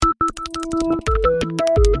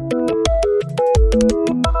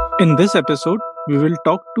In this episode, we will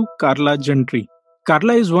talk to Carla Gentry.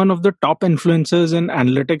 Carla is one of the top influencers in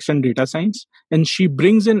analytics and data science, and she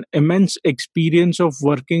brings an immense experience of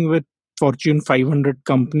working with Fortune 500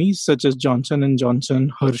 companies such as Johnson& and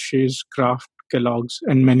Johnson, Hershey's, Kraft, Kellogg's,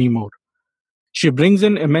 and many more. She brings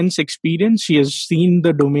an immense experience. She has seen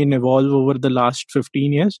the domain evolve over the last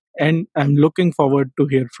 15 years, and I'm looking forward to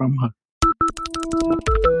hear from her.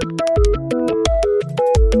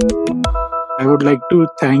 I would like to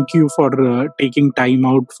thank you for taking time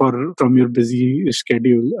out from your busy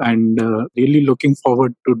schedule and really looking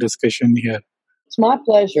forward to discussion here. It's my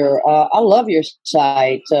pleasure. I love your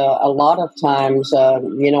site. A lot of times,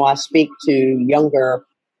 I speak to younger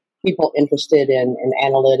people interested in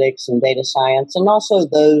analytics and data science, and also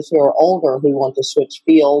those who are older who want to switch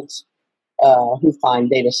fields, who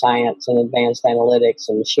find data science and advanced analytics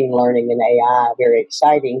and machine learning and AI very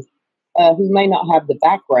exciting. Who may not have the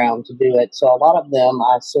background to do it. So a lot of them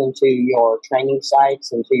I send to your training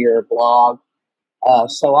sites and to your blog.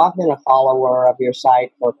 So I've been a follower of your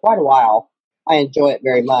site for quite a while. I enjoy it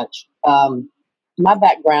very much. My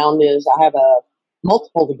background is I have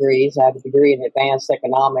multiple degrees. I have a degree in advanced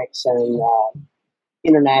economics and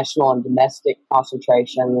international and domestic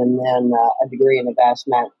concentration, and then a degree in advanced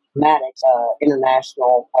mathematics,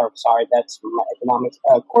 that's my economics,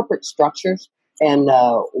 corporate structures. And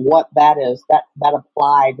what that is, that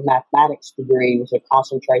applied mathematics degree was a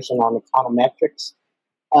concentration on econometrics.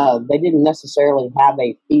 They didn't necessarily have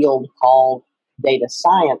a field called data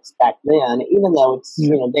science back then, even though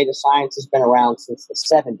data science has been around since the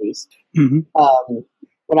 70s. Mm-hmm.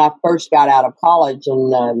 When I first got out of college in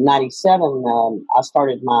 97, I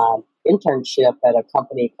started my internship at a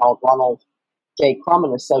company called Ronald J.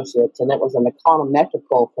 Crumman Associates, and it was an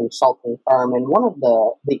econometrical consulting firm and one of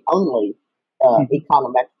the only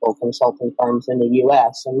econometrical consulting firms in the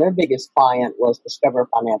U.S., and their biggest client was Discover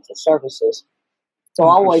Financial Services. So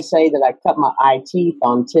I always say that I cut my eye teeth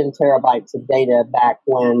on 10 terabytes of data back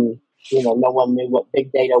when, no one knew what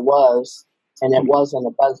big data was, and it wasn't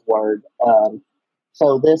a buzzword.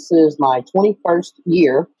 So this is my 21st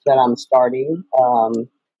year that I'm starting.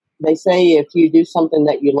 They say if you do something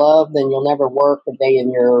that you love, then you'll never work a day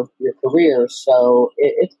in your career. So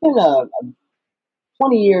it's been a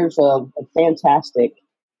 20 years of fantastic,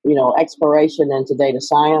 exploration into data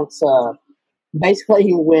science. Basically,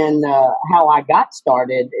 when how I got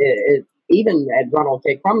started, even at Ronald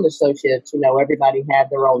J. Crumman Associates, everybody had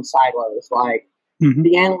their own silos. Like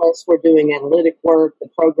the analysts were doing analytic work, the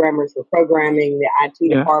programmers were programming, the IT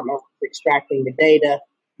department was extracting the data.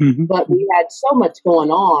 But we had so much going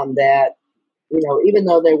on that, even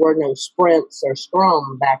though there were no sprints or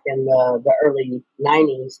Scrum back in the early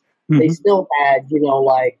 90s, they still had,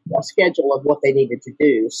 like a schedule of what they needed to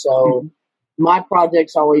do. So my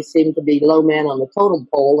projects always seemed to be low man on the totem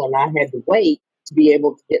pole, and I had to wait to be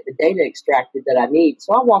able to get the data extracted that I need.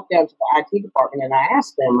 So I walked down to the IT department and I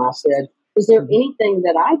asked them, I said, is there anything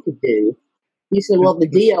that I could do? He said, well, the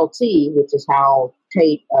DLT, which is how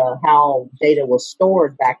data was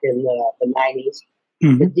stored back in the 90s,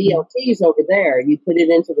 the DLT is over there. You put it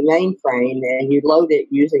into the mainframe and you load it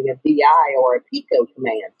using a BI or a PICO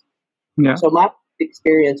command. Yeah. So my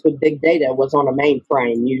experience with big data was on a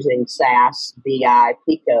mainframe using SAS, BI,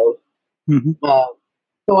 PICO.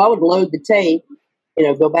 So I would load the tape,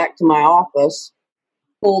 go back to my office,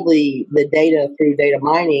 pull the data through data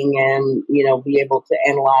mining and, be able to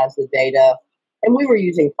analyze the data. And we were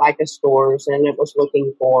using FICO scores, and it was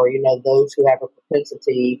looking for, those who have a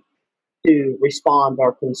propensity to respond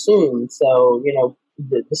or consume. So,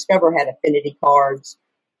 the Discover had affinity cards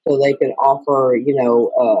so they could offer,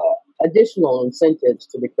 additional incentives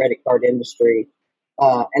to the credit card industry.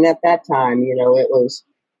 And at that time, it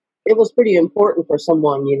was pretty important for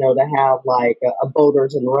someone, to have like a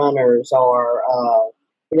boaters and runners or,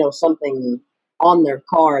 something on their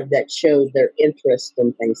card that showed their interest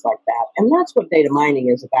and things like that. And that's what data mining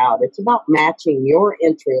is about. It's about matching your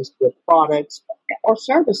interest with products or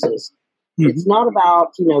services. It's not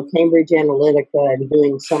about, Cambridge Analytica and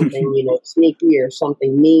doing something, sneaky or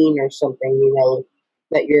something mean or something,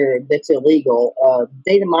 that's illegal.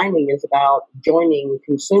 Data mining is about joining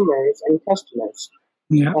consumers and customers.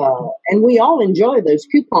 Yeah. And we all enjoy those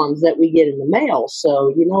coupons that we get in the mail.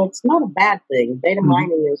 So, it's not a bad thing. Data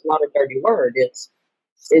mining is not a dirty word. It's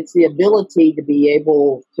the ability to be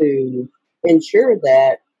able to ensure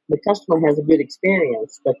that the customer has a good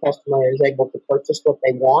experience. The customer is able to purchase what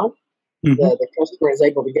they want. The customer is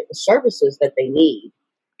able to get the services that they need.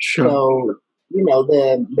 Sure. So,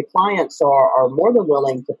 the clients are more than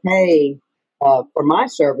willing to pay for my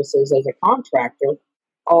services as a contractor,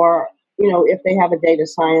 or if they have a data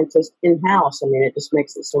scientist in-house, I mean, it just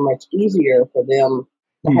makes it so much easier for them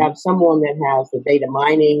to have someone that has the data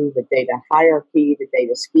mining, the data hierarchy, the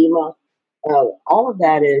data schema. All of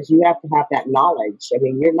that is you have to have that knowledge. I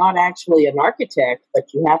mean, you're not actually an architect,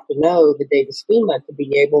 but you have to know the data schema to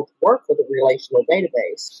be able to work with a relational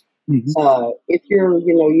database. If you're,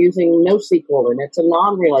 using NoSQL and it's a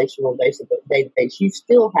non-relational database, you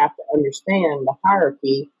still have to understand the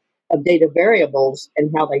hierarchy of data variables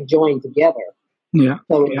and how they join together.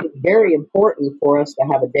 So it's very important for us to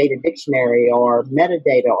have a data dictionary or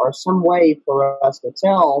metadata or some way for us to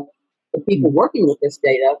tell the people working with this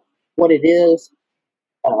data what it is,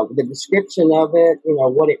 the description of it,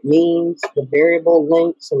 what it means, the variable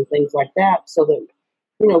links and things like that, so that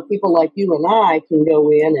people like you and I can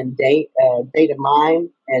go in and data mine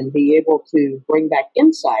and be able to bring back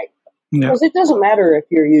insight. Because it doesn't matter if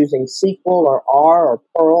you're using SQL or R or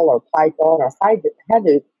Perl or Python or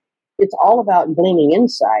Hadoop. It's all about gleaning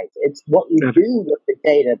insight. It's what you do with the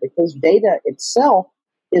data, because data itself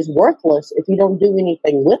is worthless if you don't do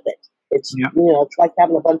anything with it. It's it's like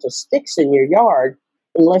having a bunch of sticks in your yard.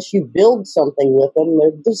 Unless you build something with them,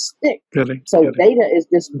 they're just sticks. Data is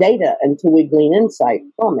just data until we glean insight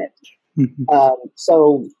from it.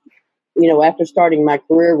 So, after starting my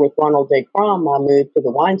career with Ronald J. Crum, I moved to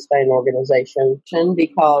the Weinstein organization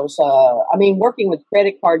because, working with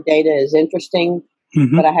credit card data is interesting.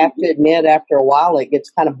 But I have to admit, after a while, it gets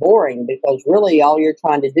kind of boring, because really all you're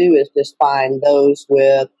trying to do is just find those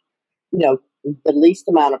with, the least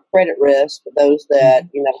amount of credit risk, those that,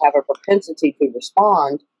 have a propensity to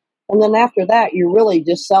respond. And then after that, you're really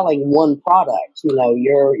just selling one product.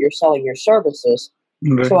 You're selling your services.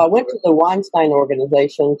 So I went to the Weinstein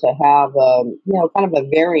organization to have, kind of a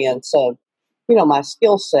variance of, my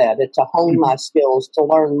skill set, and to hone my skills, to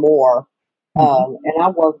learn more. And I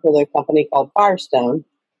worked with a company called Firestone.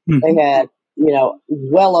 They had,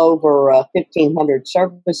 well over 1,500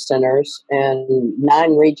 service centers and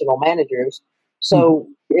 9 regional managers. So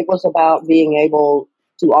it was about being able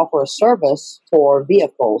to offer a service for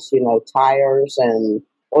vehicles, tires and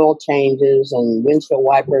oil changes and windshield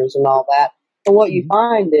wipers and all that. And what you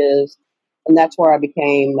find is, and that's where I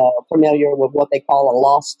became familiar with what they call a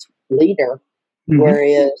lost leader,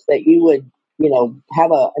 whereas that you would,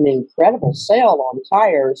 have an incredible sale on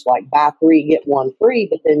tires, like buy 3, get 1 free.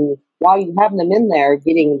 But then while you have them in there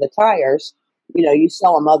getting the tires, you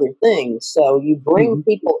sell them other things. So you bring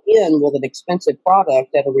people in with an expensive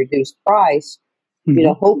product at a reduced price,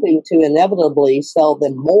 hoping to inevitably sell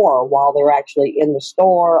them more while they're actually in the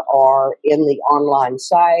store or in the online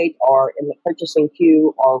site or in the purchasing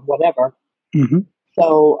queue or whatever.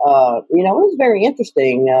 So, it was very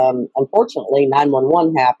interesting. Unfortunately,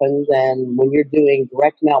 911 happened, and when you're doing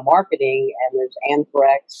direct mail marketing and there's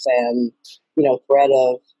anthrax and, threat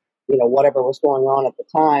of, whatever was going on at the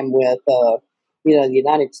time with, the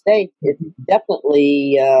United States, it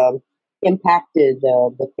definitely impacted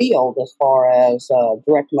the field as far as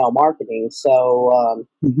direct mail marketing. So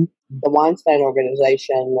the Weinstein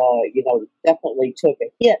organization, definitely took a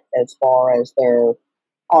hit as far as their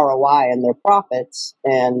ROI and their profits,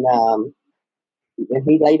 and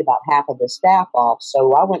he laid about half of his staff off.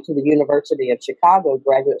 So I went to the University of Chicago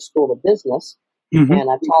Graduate School of Business, and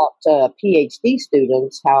I taught PhD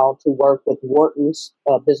students how to work with Wharton's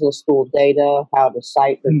business school data, how to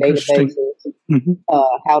cite their databases,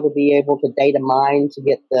 how to be able to data mine to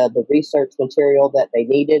get the research material that they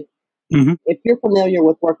needed. If you're familiar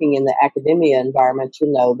with working in the academia environment,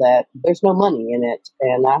 you know that there's no money in it.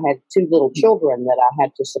 And I had 2 little children that I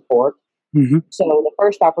had to support. So the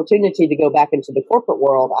first opportunity to go back into the corporate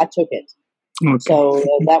world, I took it. So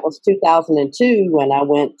that was 2002 when I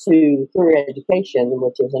went to Career Education,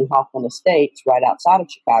 which is in Hoffman Estates, right outside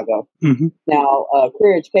of Chicago. Now,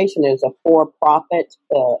 Career Education is a for-profit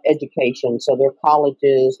education. So there are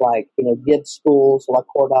colleges like, Gibbs Schools, like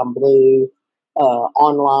Cordon Bleu,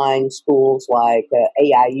 online schools like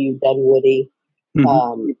AIU Dunwoody.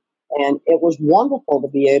 And it was wonderful to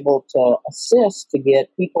be able to assist to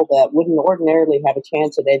get people that wouldn't ordinarily have a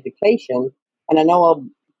chance at education. And I know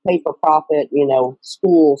pay-for-profit,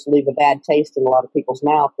 schools leave a bad taste in a lot of people's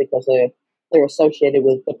mouth because they're associated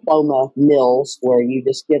with diploma mills where you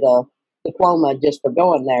just get a diploma just for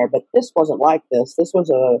going there. But this wasn't like this. This was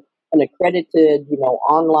an accredited,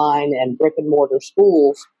 online and brick-and-mortar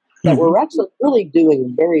schools that were actually really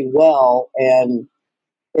doing very well. And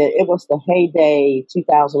it was the heyday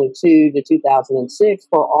 2002 to 2006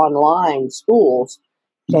 for online schools.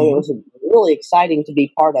 So it was really exciting to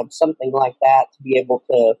be part of something like that, to be able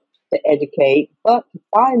to educate, but to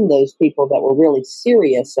find those people that were really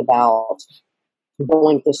serious about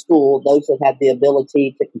going to school, those that had the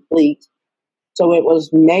ability to complete So it was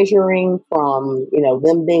measuring from,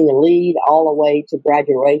 them being a lead all the way to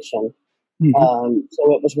graduation. Mm-hmm.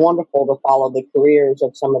 So it was wonderful to follow the careers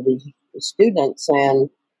of some of these students and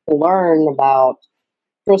to learn about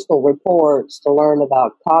crystal reports, to learn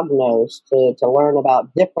about Cognos, to learn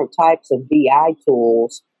about different types of BI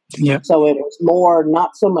tools. Yeah. So it was more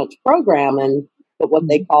not so much programming, but what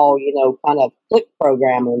they call, kind of click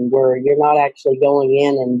programming, where you're not actually going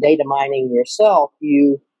in and data mining yourself.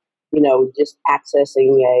 Just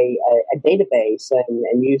accessing a database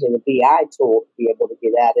and using a BI tool to be able to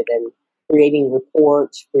get at it and creating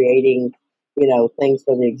reports, creating, things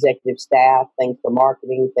for the executive staff, things for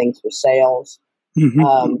marketing, things for sales.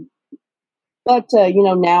 Mm-hmm. But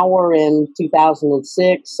now we're in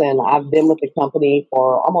 2006, and I've been with the company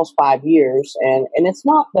for almost 5 years. And it's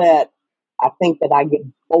not that I think that I get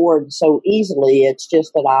bored so easily. It's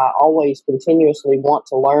just that I always continuously want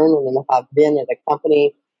to learn. And then if I've been at a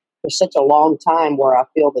company for such a long time where I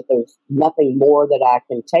feel that there's nothing more that I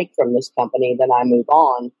can take from this company, then I move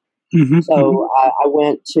on. Mm-hmm. So I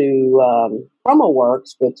went to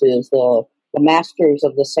PromoWorks, which is the masters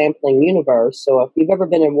of the sampling universe. So if you've ever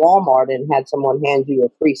been in Walmart and had someone hand you a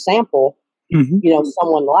free sample, Mm-hmm.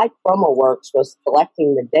 someone like PromoWorks was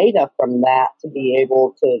collecting the data from that to be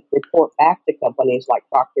able to report back to companies like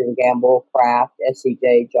Procter & Gamble, Kraft,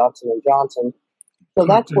 SCJ, Johnson & Johnson. So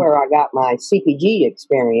that's where I got my CPG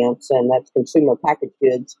experience, and that's consumer packaged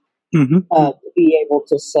goods, Mm-hmm. to be able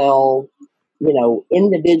to sell,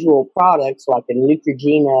 individual products like a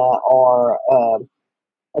Neutrogena or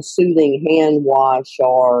a soothing hand wash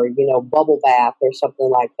or, bubble bath or something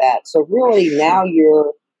like that. So really now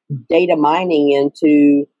you're data mining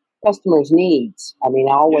into customers' needs. I mean,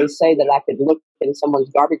 I always say that I could look in someone's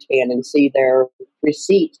garbage can and see their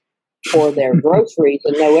receipt for their groceries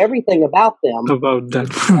and know everything about them. About that.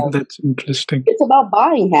 That's interesting. It's about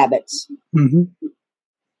buying habits. Mm-hmm.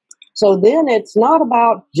 So then it's not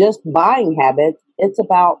about just buying habits, it's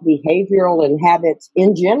about behavioral and habits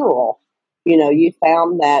in general. You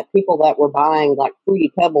found that people that were buying like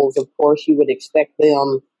Fruity Pebbles, of course, you would expect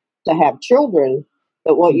them to have children.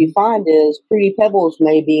 But what you find is Fruity Pebbles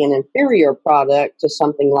may be an inferior product to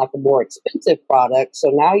something like a more expensive product. So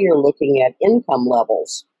now you're looking at income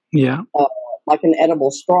levels. Yeah. Like an edible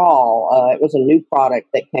straw. It was a new product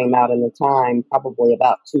that came out in the time, probably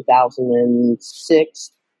about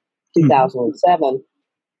 2006, 2007,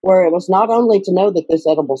 where it was not only to know that this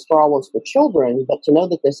edible straw was for children, but to know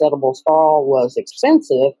that this edible straw was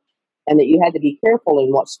expensive and that you had to be careful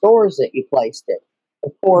in what stores that you placed it.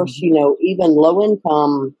 Of course, even low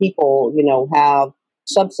income people, have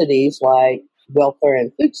subsidies like welfare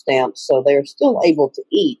and food stamps, so they're still able to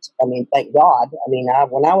eat. I mean, thank God. I mean,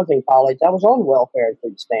 when I was in college, I was on welfare and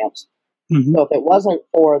food stamps. Mm-hmm. So if it wasn't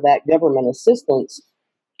for that government assistance,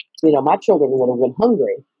 my children would have been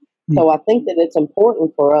hungry. So I think that it's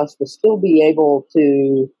important for us to still be able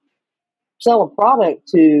to sell a product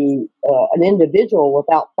to an individual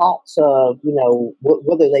without thoughts of,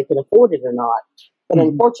 whether they can afford it or not. But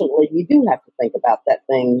unfortunately, you do have to think about that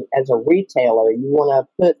thing as a retailer. You want to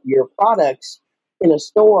put your products in a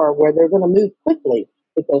store where they're going to move quickly,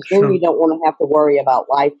 because then you don't want to have to worry about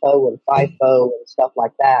LIFO and FIFO and stuff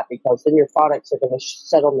like that, because then your products are going to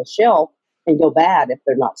sit on the shelf and go bad if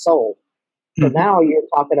they're not sold. So now you're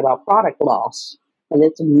talking about product loss, and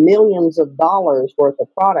it's millions of dollars worth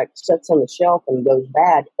of product sits on the shelf and goes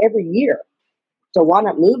bad every year. So why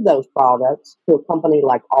not move those products to a company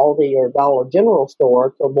like Aldi or Dollar General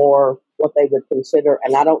store to more what they would consider,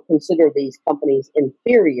 and I don't consider these companies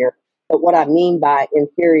inferior, but what I mean by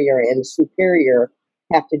inferior and superior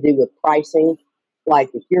have to do with pricing. Like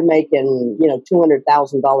if you're making,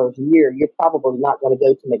 $200,000 a year, you're probably not going to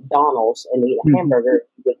go to McDonald's and eat a hamburger.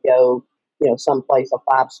 You would go, someplace, a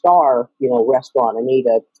 5-star, restaurant and eat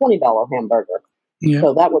a $20 hamburger. Yeah.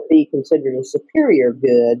 So that would be considered a superior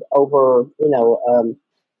good over,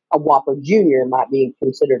 a Whopper Junior might be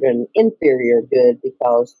considered an inferior good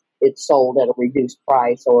because it's sold at a reduced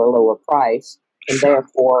price or a lower price, and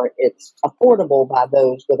therefore it's affordable by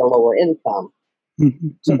those with a lower income.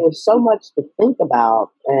 So there's so much to think about,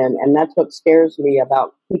 and that's what scares me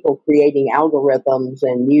about people creating algorithms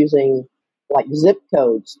and using like zip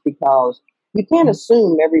codes, because you can't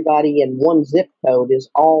assume everybody in one zip code is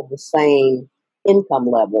all the same income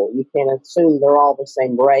level. You can't assume they're all the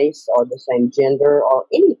same race or the same gender or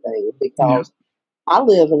anything, because I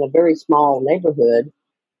live in a very small neighborhood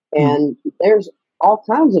and there's all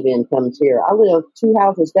kinds of incomes here. I live 2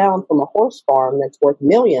 houses down from a horse farm that's worth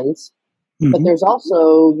millions. But there's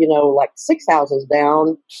also, like 6 houses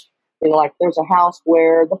down, like there's a house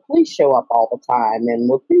where the police show up all the time. And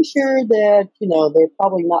we're pretty sure that, they're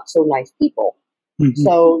probably not so nice people. Mhm.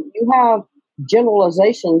 So you have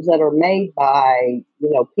generalizations that are made by,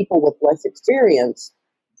 people with less experience,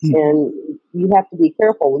 Mhm. and you have to be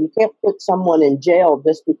careful. You can't put someone in jail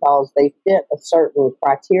just because they fit a certain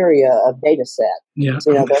criteria of data set. Yeah.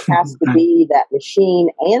 There has to be that machine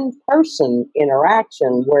and person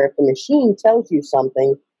interaction where if the machine tells you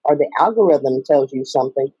something or the algorithm tells you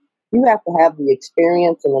something, you have to have the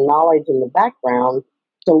experience and the knowledge and the background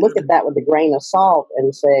to look at that with a grain of salt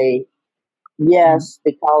and say, yes,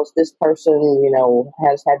 because this person,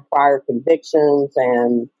 has had prior convictions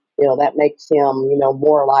and, that makes him,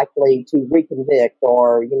 more likely to reconvict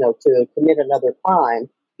or, to commit another crime.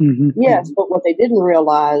 Mhm. Yes, but what they didn't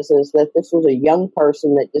realize is that this was a young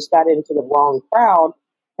person that just got into the wrong crowd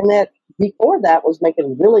and that before that was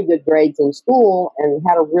making really good grades in school and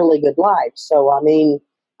had a really good life. So, I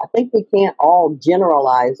think we can't all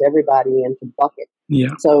generalize everybody into buckets.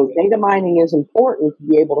 Yeah. So data mining is important to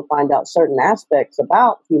be able to find out certain aspects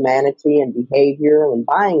about humanity and behavior and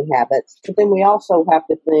buying habits. But then we also have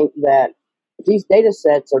to think that these data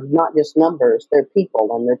sets are not just numbers, they're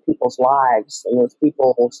people and they're people's lives and there's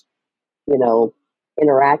people's, you know,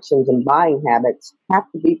 interactions and buying habits have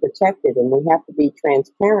to be protected, and we have to be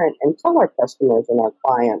transparent and tell our customers and our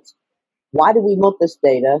clients, why do we want this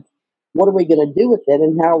data? What are we going to do with it?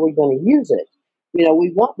 And how are we going to use it?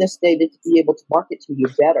 We want this data to be able to market to you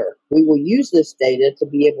better. We will use this data to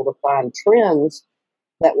be able to find trends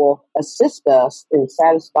that will assist us in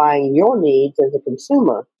satisfying your needs as a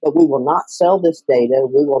consumer. But we will not sell this data.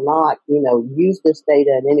 We will not, use this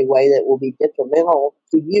data in any way that will be detrimental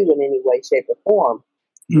to you in any way, shape, or form.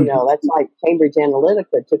 That's like Cambridge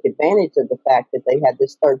Analytica took advantage of the fact that they had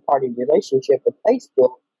this third-party relationship with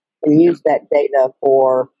Facebook and used that data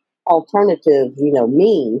for alternative,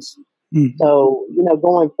 means. Mhm. So,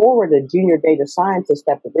 going forward, a junior data scientist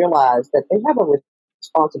have to realize that they have a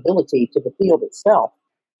responsibility to the field itself.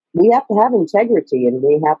 We have to have integrity and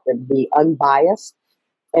we have to be unbiased.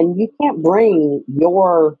 And you can't bring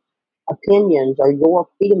your opinions or your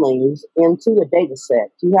feelings into a data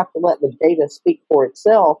set. You have to let the data speak for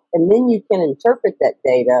itself, and then you can interpret that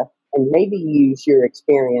data and maybe use your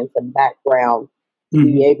experience and background to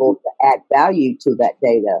be able to add value to that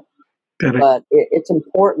data. Correct. But it's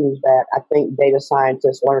important that I think data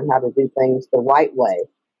scientists learn how to do things the right way.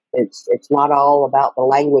 It's not all about the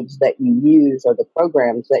language that you use or the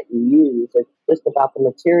programs that you use. It's just about the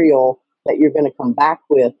material that you're going to come back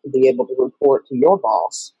with to be able to report to your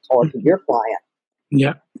boss or to your client.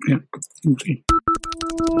 Yeah. Yeah. Okay.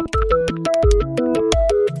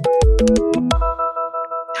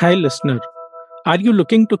 Hi, listener. Are you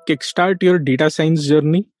looking to kickstart your data science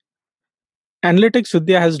journey? Analytics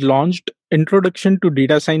Vidya has launched Introduction to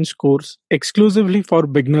Data Science course exclusively for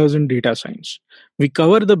beginners in data science. We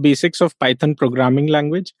cover the basics of Python programming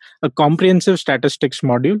language, a comprehensive statistics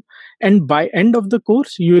module, and by end of the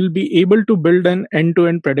course, you will be able to build an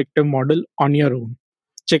end-to-end predictive model on your own.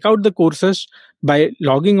 Check out the courses by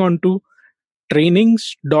logging on to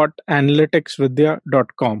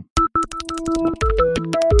trainings.analyticsvidya.com.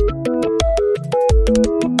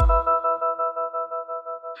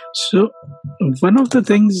 So, one of the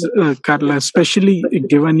things, Carla, especially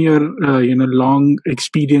given your long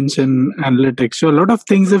experience in analytics, so a lot of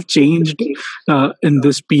things have changed in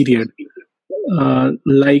this period. I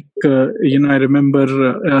remember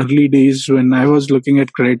early days when I was looking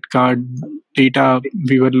at credit card data,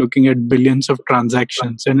 we were looking at billions of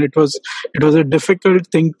transactions, and it was a difficult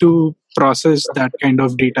thing to process that kind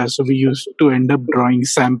of data. So we used to end up drawing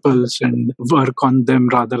samples and work on them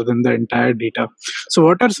rather than the entire data. So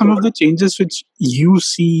what are some of the changes which you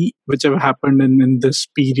see which have happened in this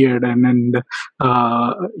period,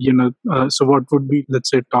 so what would be, let's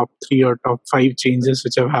say, top 3 or top 5 changes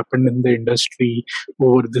which have happened in the industry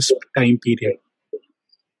over this time period?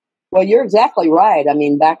 Well, you're exactly right. I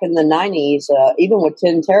mean, back in the 90s, even with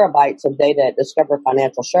 10 terabytes of data at Discover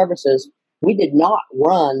Financial Services, we did not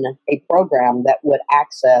run a program that would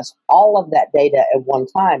access all of that data at one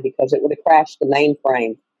time because it would have crashed the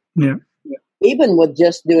mainframe. Yeah. Even with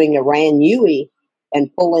just doing a RAN UE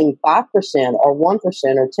and pulling 5% or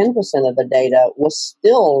 1% or 10% of the data was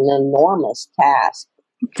still an enormous task.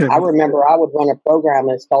 Okay. I remember I would run a program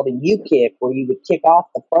that's called a UKick, where you would kick off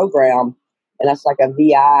the program, and that's like a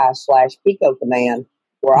VI/Pico command,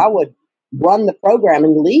 where I would run the program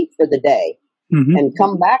and leave for the day and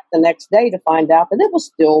come back the next day to find out that it was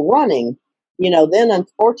still running. Then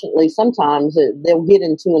unfortunately, sometimes they'll get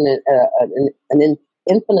into an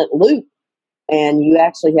infinite loop, and you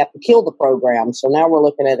actually have to kill the program. So now we're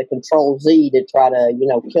looking at a Control Z to try to,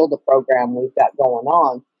 kill the program we've got going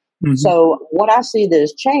on. So what I see that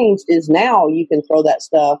has changed is now you can throw that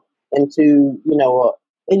stuff into,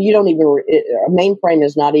 and you don't even, a mainframe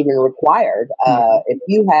is not even required. If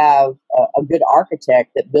you have a good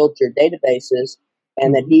architect that builds your databases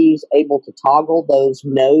and that he's able to toggle those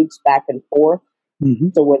nodes back and forth,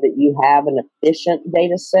 so whether you have an efficient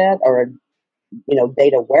data set or,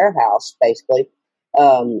 data warehouse, basically,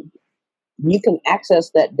 you can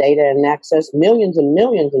access that data and access millions and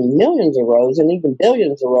millions and millions of rows and even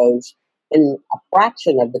billions of rows in a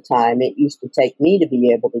fraction of the time it used to take me to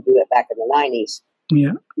be able to do it back in the 90s.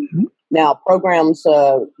 Yeah. Now, programs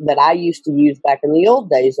that I used to use back in the old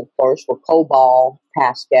days, of course, were COBOL,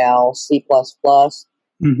 Pascal, C++,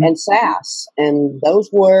 and SAS. And those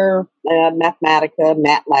were Mathematica,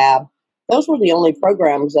 MATLAB. Those were the only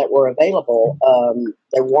programs that were available.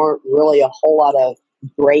 There weren't really a whole lot of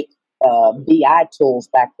great BI tools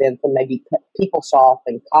back then from maybe PeopleSoft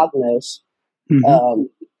and Cognos.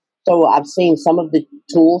 So I've seen some of the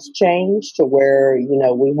tools change to where,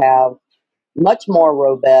 we have much more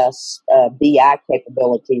robust BI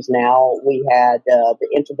capabilities now. We had the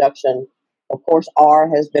introduction, of course, R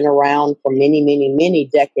has been around for many, many, many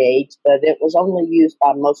decades, but it was only used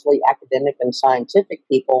by mostly academic and scientific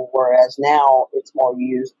people, whereas now it's more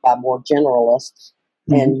used by more generalists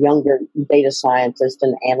and younger data scientists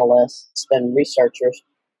and analysts and researchers.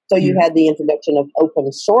 So you had the introduction of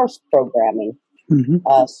open source programming.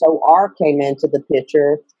 So R came into the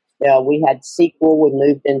picture. We had SQL. We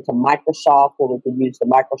moved into Microsoft, where we could use the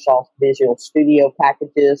Microsoft Visual Studio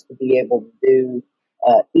packages to be able to do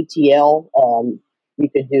ETL. You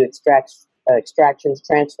could do extractions,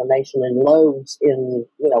 transformation, and loads in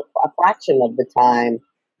a fraction of the time.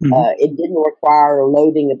 It didn't require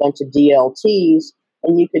loading a bunch of DLTs,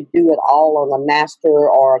 and you could do it all on a master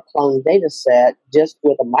or a clone data set just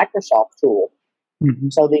with a Microsoft tool.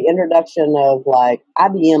 So the introduction of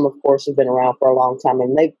IBM, of course, has been around for a long time,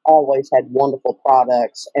 and they've always had wonderful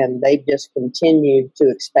products, and they've just continued to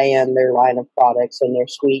expand their line of products and their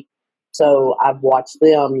suite. So I've watched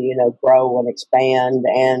them, grow and expand,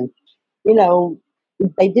 and,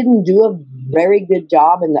 they didn't do a very good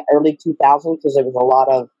job in the early 2000s because there was a lot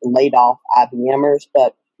of laid off IBMers,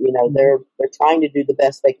 but they're trying to do the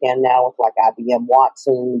best they can now with IBM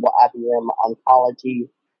Watson, IBM Oncology,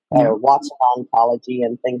 Watson Oncology,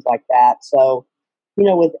 and things like that. So,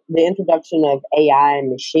 with the introduction of AI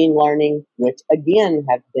and machine learning, which again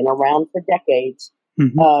have been around for decades,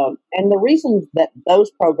 and the reason that those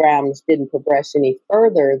programs didn't progress any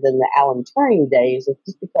further than the Alan Turing days is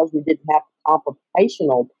just because we didn't have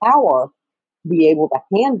computational power to be able to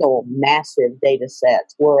handle massive data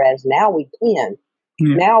sets, whereas now we can.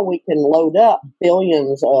 Now we can load up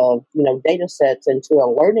billions of data sets into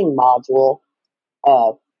a learning module,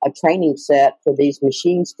 a training set for these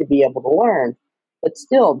machines to be able to learn. But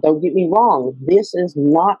still, don't get me wrong, this is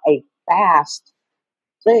not a fast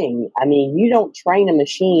thing. I mean, you don't train a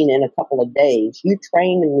machine in a couple of days. You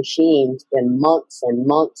train the machines in months and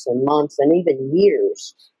months and months and even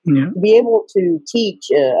years. To be able to teach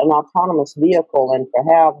an autonomous vehicle and to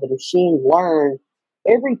have the machine learn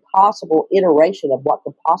every possible iteration of what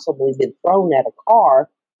could possibly be thrown at a car,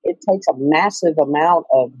 it takes a massive amount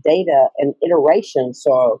of data and iteration.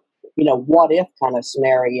 So, what if kind of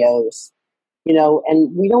scenarios,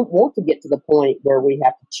 and we don't want to get to the point where we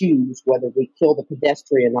have to choose whether we kill the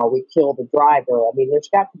pedestrian or we kill the driver. I mean, there's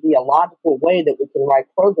got to be a logical way that we can write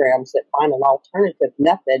programs that find an alternative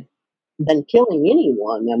method than killing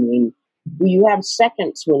anyone. I mean, you have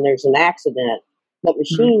seconds when there's an accident, but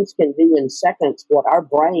machines can do in seconds what our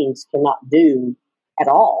brains cannot do at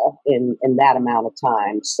all in that amount of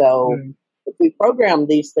time. So if we program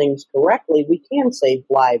these things correctly, we can save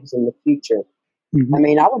lives in the future. I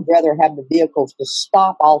mean, I would rather have the vehicles to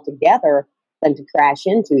stop altogether than to crash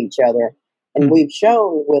into each other. And we've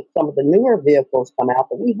shown with some of the newer vehicles come out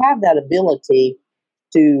that we have that ability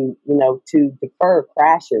to defer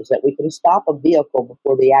crashes, that we can stop a vehicle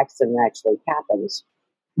before the accident actually happens.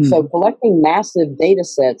 So collecting massive data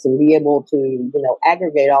sets and be able to,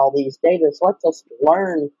 aggregate all these data lets us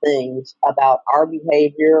learn things about our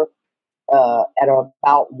behavior,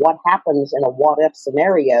 about what happens in a what-if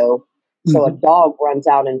scenario. So a dog runs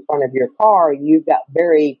out in front of your car, you've got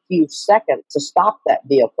very few seconds to stop that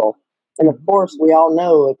vehicle. And of course, we all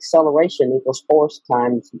know acceleration equals force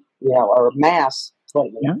times, or mass.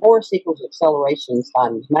 Force equals acceleration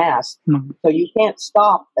times mass. So you can't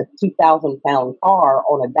stop a 2,000-pound car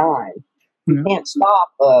on a dime. You can't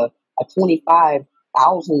stop a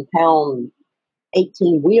 25,000-pound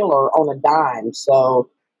 18-wheeler on a dime. So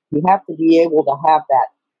you have to be able to have that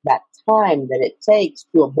time that it takes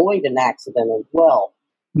to avoid an accident as well.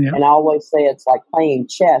 And I always say it's like playing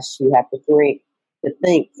chess. You have to to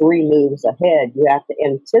think 3 moves ahead. You have to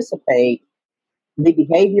anticipate the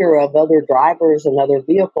behavior of other drivers and other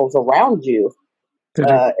vehicles around you.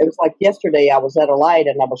 Correct. It was like yesterday, I was at a light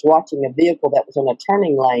and I was watching a vehicle that was in a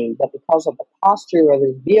turning lane, but because of the posture of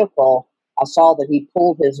his vehicle, I saw that he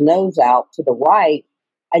pulled his nose out to the right.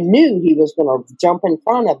 I knew he was going to jump in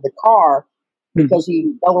front of the car because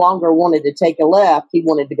he no longer wanted to take a left. He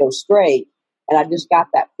wanted to go straight. And I just got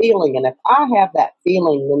that feeling. And if I have that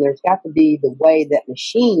feeling, then there's got to be the way that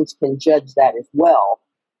machines can judge that as well.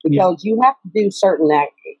 Because you have to do certain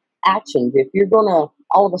actions. If you're going to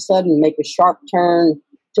all of a sudden make a sharp turn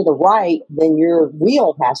to the right, then your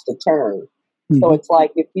wheel has to turn. So it's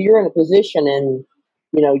like if you're in a position and,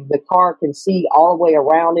 the car can see all the way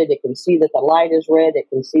around it, it can see that the light is red, it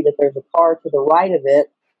can see that there's a car to the right of it,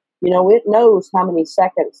 it knows how many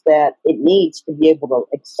seconds that it needs to be able to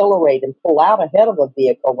accelerate and pull out ahead of a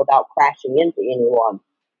vehicle without crashing into anyone.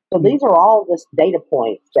 So these are all just data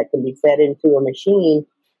points that can be fed into a machine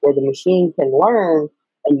where the machine can learn,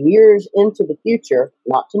 and years into the future,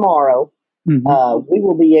 not tomorrow, we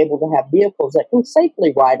will be able to have vehicles that can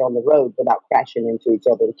safely ride on the road without crashing into each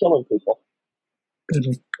other and killing people.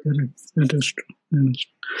 Correct. That is true.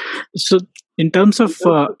 So, in terms of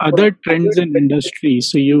other trends in industry,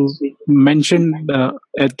 so you mentioned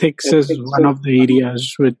ethics as one of the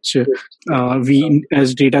areas which we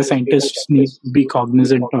as data scientists need to be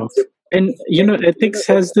cognizant of. And ethics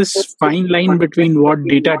has this fine line between what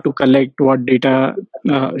data to collect, what data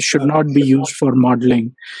should not be used for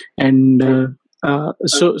modeling, and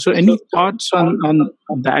so any thoughts on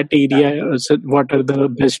that area? So what are the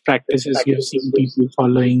best practices you have seen people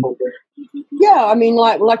following? Yeah, I mean,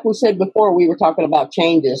 like we said before, we were talking about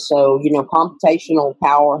changes. So, computational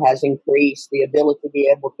power has increased. The ability to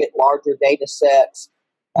be able to get larger data sets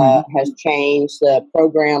has changed. The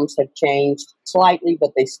programs have changed slightly,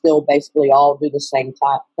 but they still basically all do the same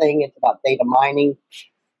thing. It's about data mining.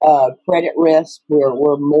 Credit risk,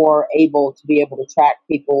 we're more able to be able to track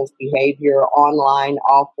people's behavior online,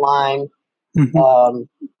 offline.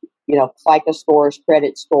 FICO scores,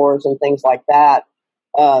 credit scores, and things like that.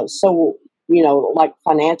 So, like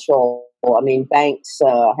financial, banks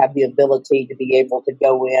have the ability to be able to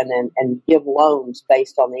go in and give loans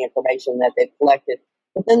based on the information that they've collected.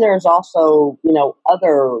 But then there's also,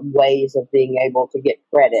 other ways of being able to get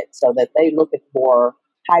credit so that they look at more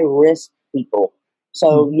high risk people.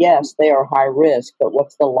 So yes, they are high risk, but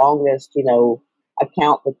what's the longest,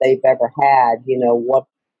 account that they've ever had?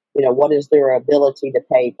 What is their ability to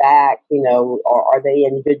pay back? Or are they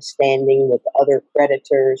in good standing with other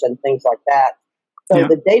creditors and things like that? So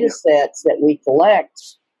the data sets that we collect,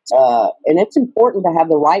 and it's important to have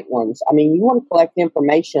the right ones. I mean, you want to collect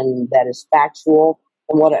information that is factual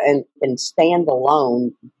and stand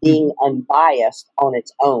alone, being unbiased on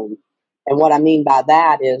its own. And what I mean by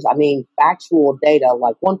that is, factual data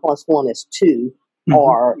like 1 + 1 is 2.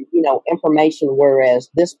 Or, information, whereas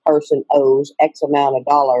this person owes X amount of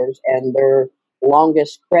dollars and their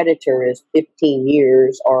longest creditor is 15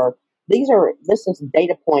 years, or this is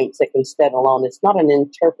data points that can stand alone. It's not an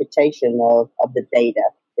interpretation of the data.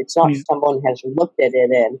 It's not someone has looked at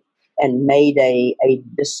it and made a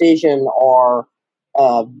decision or,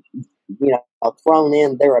 thrown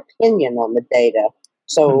in their opinion on the data.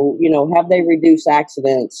 So, have they reduced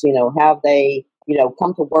accidents? Have they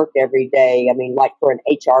come to work every day? Like for an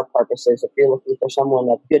HR purposes, if you're looking for someone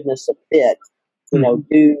of goodness of fit,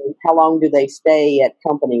 how long do they stay at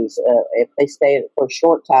companies? If they stay for a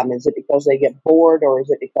short time, is it because they get bored, or is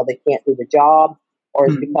it because they can't do the job, or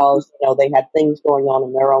is it because they have things going on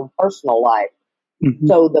in their own personal life?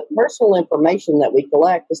 So the personal information that we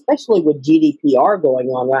collect, especially with GDPR going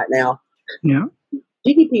on right now,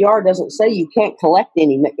 GDPR doesn't say you can't collect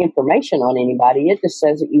any information on anybody. It just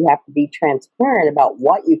says that you have to be transparent about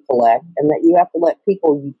what you collect, and that you have to let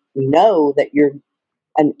people know that you're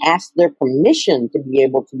and ask their permission to be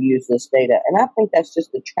able to use this data. And I think that's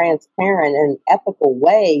just a transparent and ethical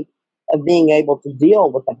way of being able to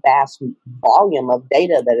deal with the vast volume of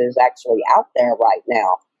data that is actually out there right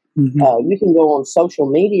now. You can go on social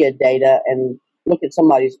media data and look at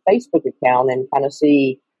somebody's Facebook account and kind of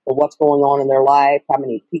see what's going on in their life, how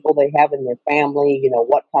many people they have in their family,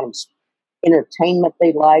 what kind of entertainment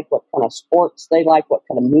they like, what kind of sports they like, what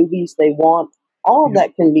kind of movies they want. All of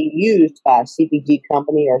that can be used by a CPG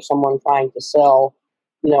company or someone trying to sell,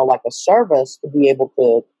 like a service, to be able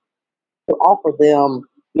to offer them,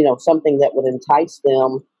 something that would entice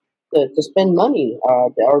them to spend money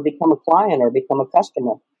or become a client or become a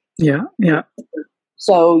customer.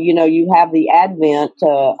 So, you have the advent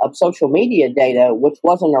of social media data, which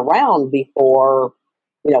wasn't around before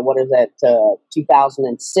what is that,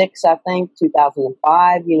 2006, I think,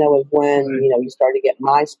 2005, is when, Right. you started to get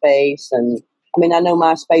MySpace. And I mean, I know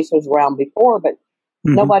MySpace was around before, but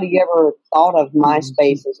Mhm. nobody ever thought of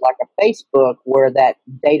MySpace as like a Facebook where that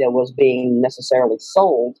data was being necessarily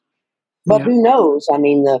sold. But Yeah. who knows? I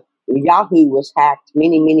mean, the Yahoo was hacked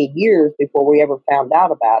many, many years before we ever found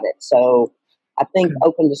out about it. So I think Okay.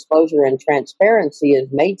 open disclosure and transparency has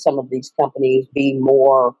made some of these companies be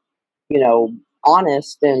more, you know,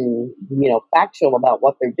 honest and, factual about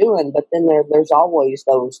what they're doing. But then there's always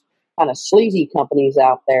those kind of sleazy companies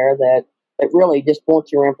out there that really just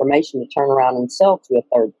want your information to turn around and sell to a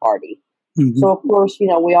third party. Mhm. So, of course, we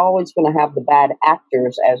always going to have the bad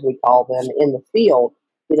actors, as we call them, in the field.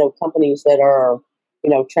 Companies that are,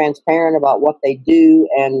 transparent about what they do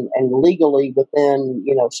and legally within,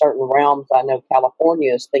 certain realms. I know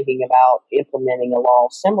California is thinking about implementing a law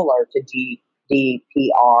similar to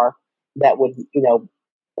GDPR that would,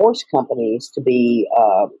 force companies to be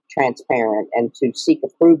transparent and to seek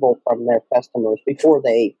approval from their customers before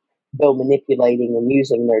they go manipulating and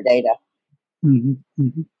using their data. Mhm.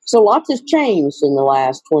 Mhm. So lots has changed in the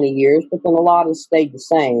last 20 years, but then a lot has stayed the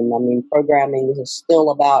same. I mean, programming is still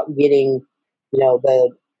about getting,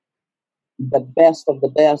 the best of the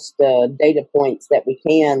best data points that we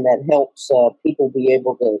can that helps people be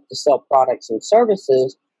able to sell products and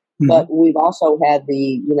services. But Mhm. we've also had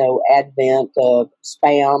the, advent of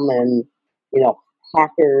spam and,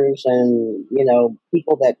 hackers and,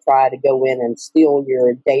 people that try to go in and steal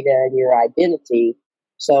your data and your identity.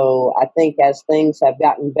 So I think as things have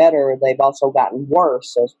gotten better, they've also gotten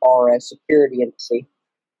worse as far as security and see.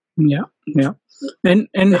 Yeah. Yeah.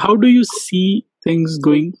 And how do you see things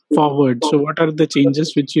going forward? So, what are the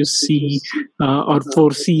changes which you see or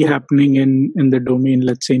foresee happening in the domain?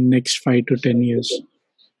 Let's say next 5 to 10 years.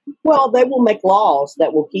 Well, they will make laws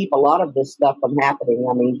that will keep a lot of this stuff from happening.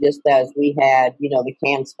 I mean, just as we had, the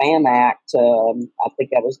Can Spam Act, I think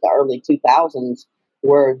that was the early 2000s,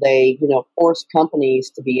 where they, forced companies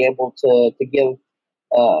to be able to give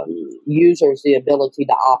users the ability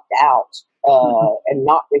to opt out Mhm. and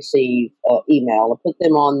not receive email, and put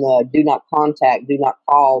them on the do not contact, do not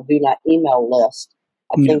call, do not email list.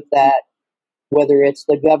 I Yeah. think that whether it's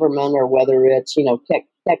the government or whether it's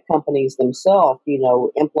tech companies themselves,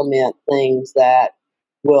 implement things that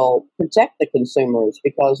will protect the consumers.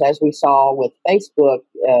 Because as we saw with Facebook,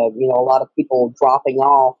 a lot of people dropping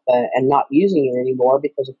off and not using it anymore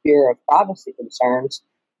because of fear of privacy concerns.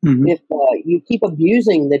 Mhm. If you keep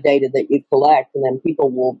abusing the data that you collect, and then people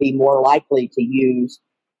will be more likely to use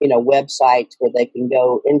websites where they can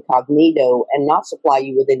go incognito and not supply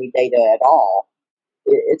you with any data at all.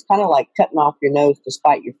 It's kind of like cutting off your nose to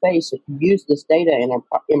spite your face. If you use this data in an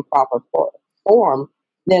improper form,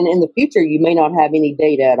 then in the future you may not have any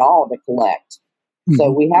data at all to collect. So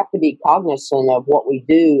Mhm. we have to be cognizant of what we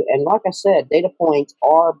do. And like I said, data points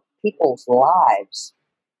are people's lives.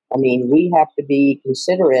 I mean, we have to be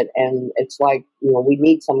considerate, and it's like, we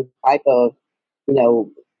need some type of, you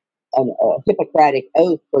know, a Hippocratic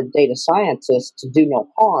oath for data scientists to do no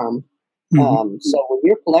harm. Mhm. So when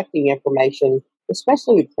you're collecting information,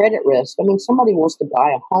 especially with credit risk, I mean, somebody wants to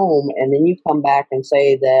buy a home and then you come back and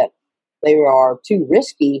say that they are too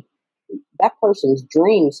risky. That person's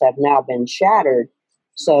dreams have now been shattered.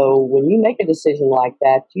 So when you make a decision like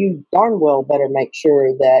that, you darn well better make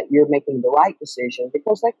sure that you're making the right decision,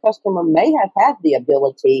 because that customer may have had the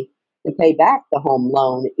ability to pay back the home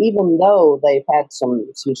loan, even though they've had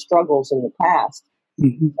some struggles in the past.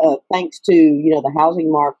 Mhm. Thanks to the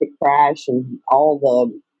housing market crash and all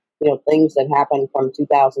the things that happened from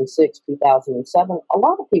 2006 2007, a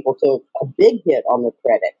lot of people took a big hit on their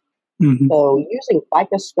credit. Mhm. So using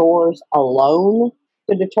FICO scores alone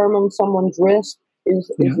to determine someone's risk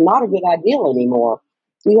is Yeah. not a good idea anymore.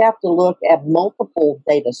 We have to look at multiple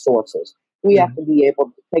data sources. We have Mhm. to be able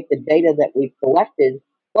to take the data that we've collected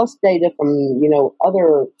plus data from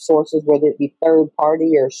other sources, whether it be third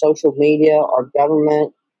party or social media or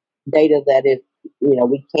government data that if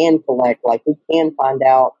we can collect, like we can find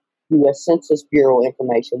out U.S. Census Bureau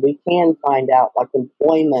information, we can find out like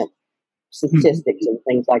employment Mhm. statistics and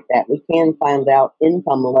things like that. We can find out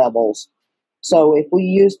income levels. So if we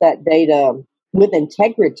use that data with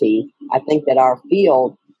integrity, I think that our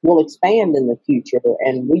field will expand in the future.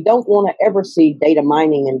 And we don't want to ever see data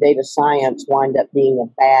mining and data science wind up being a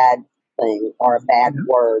bad thing or a bad Yeah.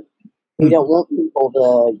 word. We don't Mhm. want people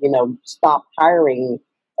to, stop hiring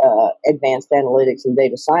advanced analytics and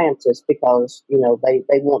data scientists because,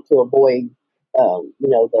 they want to avoid,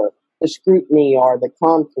 the scrutiny or the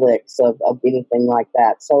conflicts of anything like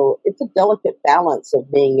that. So it's a delicate balance of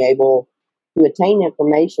being able to attain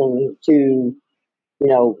information to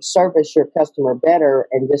service your customer better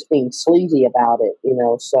and just being sleazy about it.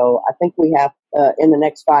 So I think we have, in the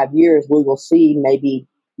next 5 years, we will see maybe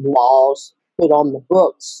laws put on the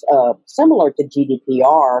books, similar to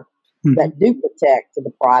GDPR, that do protect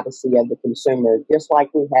the privacy of the consumer, just like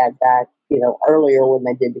we had back, earlier when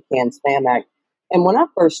they did the Canned Spam Act. And when I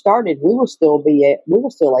first started, we were still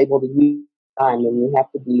able to use time, and you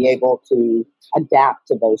have to be able to adapt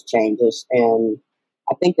to those changes. And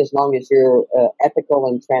I think as long as you're ethical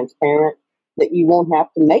and transparent, that you won't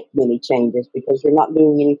have to make many changes because you're not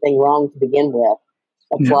doing anything wrong to begin with.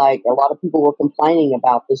 It's like a lot of people were complaining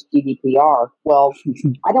about this GDPR. Well,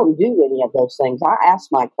 I don't do any of those things. I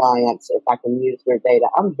ask my clients if I can use their data.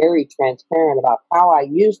 I'm very transparent about how I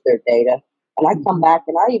use their data. And I come back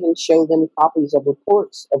and I even show them copies of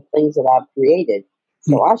reports of things that I've created.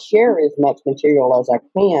 So I share as much material as I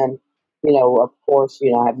can. Of course,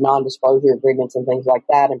 I have non-disclosure agreements and things like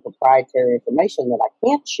that and proprietary information that I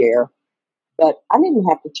can't share. But I didn't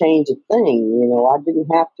have to change a thing. I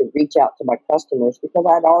didn't have to reach out to my customers because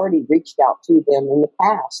I'd already reached out to them in the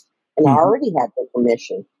past and I already had their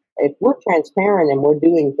permission. If we're transparent and we're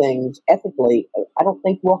doing things ethically, I don't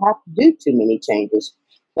think we'll have to do too many changes.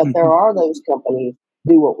 But there are those companies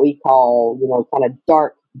who do what we call, kind of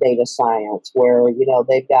dark data science, where,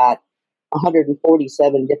 they've got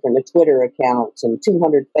 147 different Twitter accounts and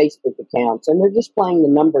 200 Facebook accounts, and they're just playing the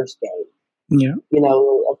numbers game. Yeah.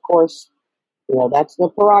 Of course, that's the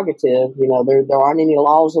prerogative. There aren't any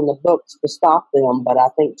laws in the books to stop them, but I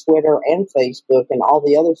think Twitter and Facebook and all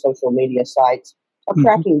the other social media sites are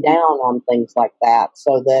cracking down on things like that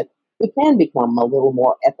so that we can become a little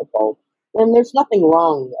more ethical. And there's nothing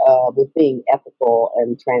wrong with being ethical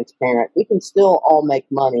and transparent. We can still all make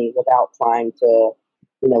money without trying to,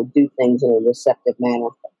 do things in a deceptive manner.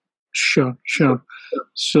 Sure.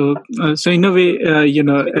 So in a way,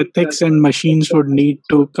 ethics and machines would need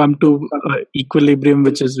to come to equilibrium,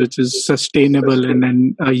 which is sustainable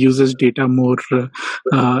and uses data more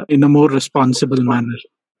in a more responsible manner.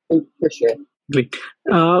 For sure. Great.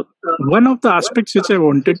 One of the aspects which I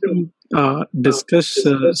wanted to discuss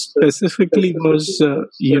specifically was,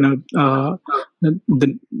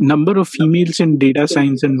 the number of females in data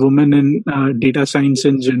science and women in data science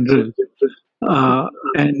in general. I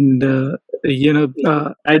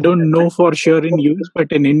don't know for sure in US,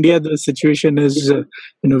 but in India, the situation is,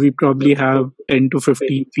 we probably have 10 to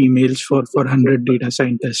 15 females for 100 data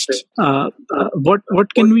scientists.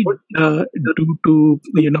 What can we do to,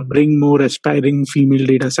 bring more aspiring female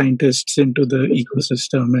data scientists into the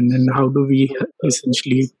ecosystem, and how do we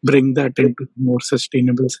essentially bring that into a more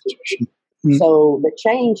sustainable situation? So the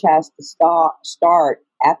change has to start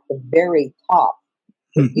at the very top.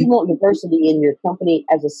 If you want diversity in your company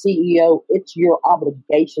as a CEO, it's your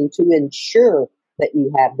obligation to ensure that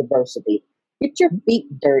you have diversity. Get your feet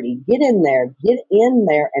dirty. Get in there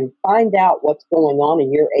and find out what's going on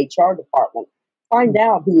in your HR department. Find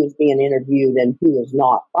out who is being interviewed and who is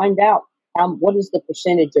not. Find out what is the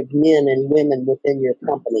percentage of men and women within your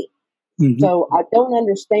company. So I don't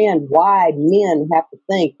understand why men have to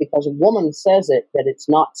think because a woman says it that it's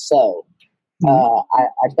not so.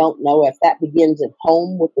 I don't know if that begins at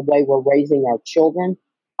home with the way we're raising our children.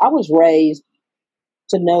 I was raised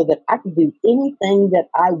to know that I could do anything that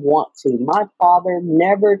I want to. My father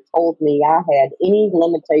never told me I had any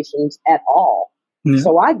limitations at all.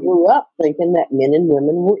 So I grew up thinking that men and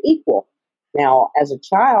women were equal. Now, as a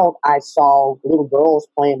child, I saw little girls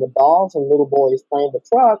playing with dolls and little boys playing with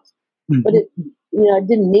trucks, but it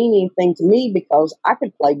didn't mean anything to me because I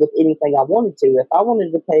could play with anything I wanted to. If I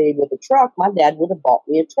wanted to play with a truck, my dad would have bought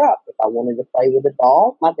me a truck. If I wanted to play with a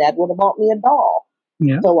doll, my dad would have bought me a doll.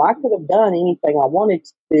 So I could have done anything I wanted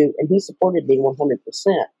to, and he supported me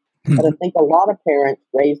 100%. But I think a lot of parents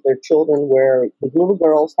raise their children where the little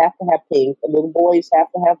girls have to have pink, the little boys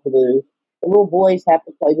have to have blue, the little boys have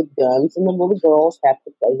to play with guns, and the little girls have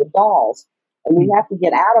to play with dolls. And we have to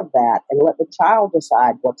get out of that and let the child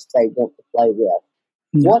decide what they want to play with.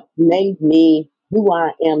 What made me who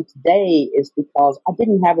I am today is because I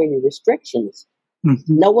didn't have any restrictions.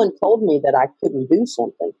 No one told me that I couldn't do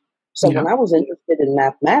something. So when I was interested in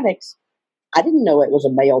mathematics, I didn't know it was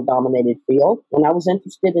a male-dominated field. When I was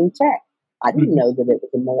interested in tech, I didn't know that it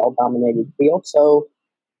was a male-dominated field. So,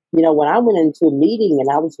 when I went into a meeting and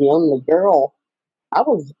I was the only girl, I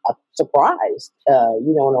was surprised.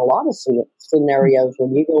 In a lot of scenarios,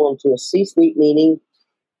 when you go into a C-suite meeting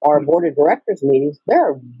or a board of directors meetings, there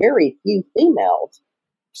are very few females.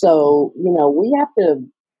 So, we have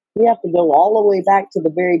to go all the way back to the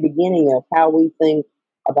very beginning of how we think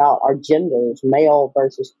about our genders, male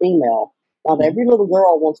versus female. Not every little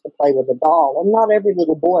girl wants to play with a doll, and not every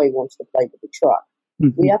little boy wants to play with a truck.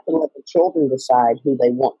 We have to let the children decide who they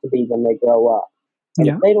want to be when they grow up. And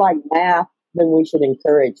Yeah. if they like math, then we should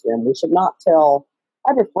encourage them. We should not tell.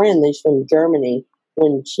 I have a friend that's from Germany.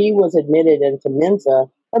 When she was admitted into Mensa,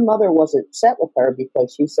 her mother was upset with her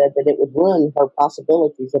because she said that it would ruin her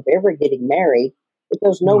possibilities of ever getting married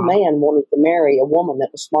because no Wow. man wanted to marry a woman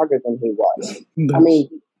that was smarter than he was. I That's,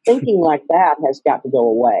 mean, thinking like that has got to go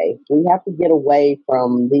away. We have to get away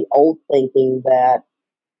from the old thinking that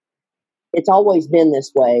it's always been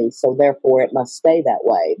this way, so therefore it must stay that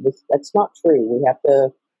way. That's not true. We have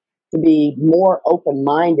to be more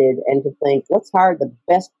open-minded and to think, let's hire the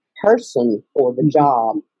best person for the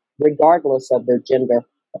job, regardless of their gender.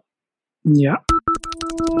 yeah.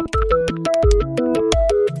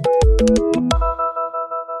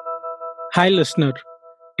 Hi, listener.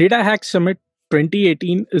 Data Hack Summit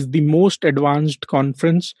 2018 is the most advanced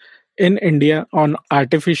conference in India on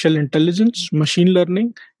artificial intelligence, machine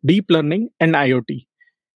learning, deep learning, and IoT.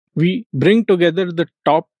 We bring together the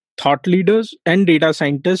top thought leaders and data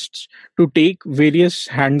scientists to take various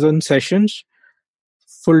hands on sessions,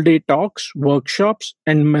 full day talks, workshops,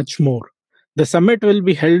 and much more. The summit will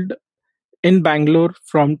be held in Bangalore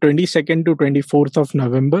from 22nd to 24th of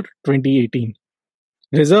November 2018.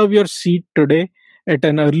 Reserve your seat today at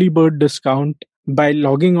an early bird discount by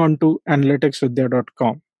logging on to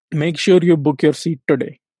analyticsvidya.com. Make sure you book your seat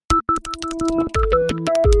today.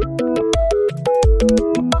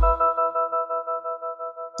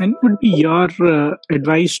 And what would be your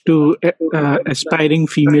advice to aspiring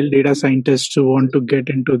female data scientists who want to get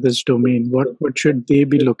into this domain? What should they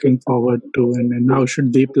be looking forward to, and how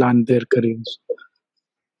should they plan their careers?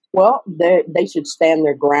 Well, they should stand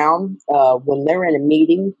their ground. When they're in a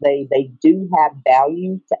meeting, they do have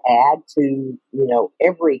value to add to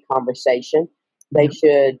every conversation. They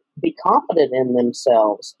should be confident in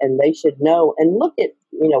themselves, and they should know and look at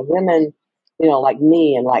women, like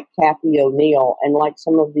me and like Kathy O'Neill and like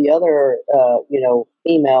some of the other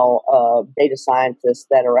female data scientists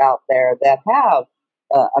that are out there that have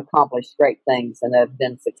accomplished great things and have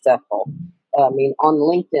been successful. I mean, on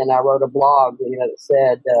LinkedIn, I wrote a blog, that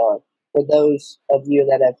said, for those of you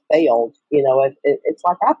that have failed, it's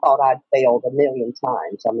like I thought I'd failed a million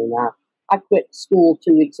times. I mean, I quit school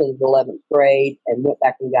 2 weeks into the 11th grade and went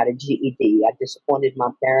back and got a GED. I disappointed my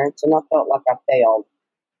parents and I felt like I failed.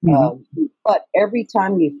 But every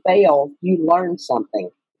time you fail, you learn something.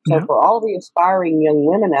 So for all the aspiring young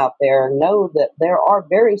women out there, know that there are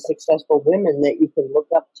very successful women that you can look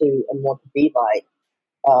up to and want to be like.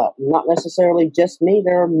 Not necessarily just me.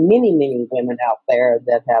 There are many, many women out there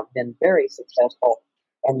that have been very successful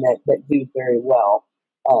and that do very well.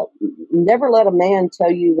 Never let a man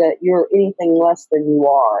tell you that you're anything less than you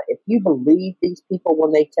are. If you believe these people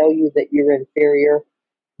when they tell you that you're inferior,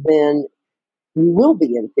 then you will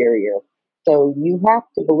be inferior. So you have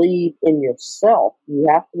to believe in yourself. You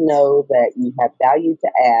have to know that you have value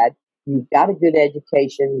to add. You've got a good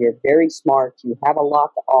education. You're very smart. You have a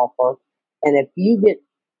lot to offer. And if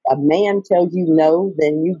a man tells you no,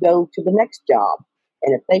 then you go to the next job.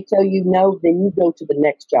 And if they tell you no, then you go to the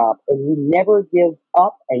next job. And you never give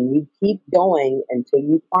up and you keep going until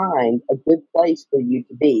you find a good place for you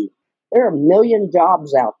to be. There are a million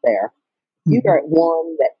jobs out there. You are at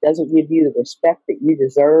one that doesn't give you the respect that you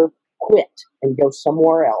deserve, quit and go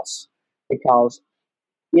somewhere else. Because,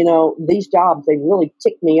 these jobs, they really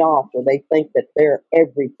tick me off where they think that they're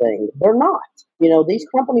everything. They're not. These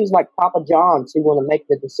companies like Papa John's who want to make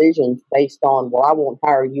the decisions based on, well, I won't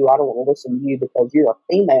hire you. I don't want to listen to you because you're a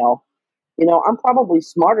female. I'm probably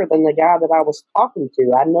smarter than the guy that I was talking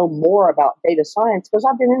to. I know more about data science because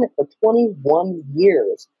I've been in it for 21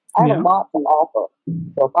 years. I have a lot to offer.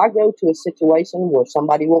 So if I go to a situation where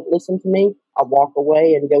somebody won't listen to me, I walk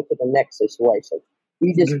away and go to the next situation.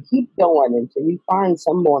 You just keep going until you find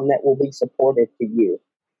someone that will be supportive to you.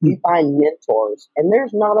 You find mentors. And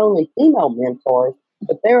there's not only female mentors,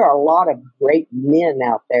 but there are a lot of great men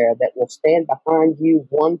out there that will stand behind you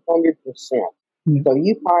 100%. So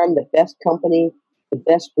you find the best company, the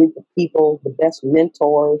best group of people, the best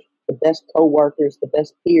mentors, the best coworkers, the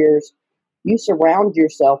best peers. You surround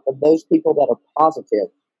yourself with those people that are positive.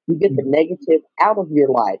 You get the negative out of your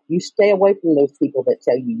life. You stay away from those people that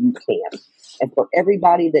tell you can't. And for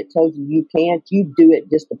everybody that tells you can't, you do it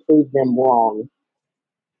just to prove them wrong.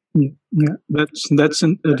 Yeah, that's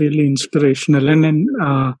really inspirational, and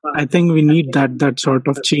I think we need that sort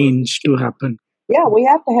of change to happen. Yeah, we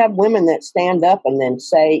have to have women that stand up and then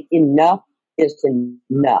say enough is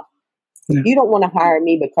enough. If you don't want to hire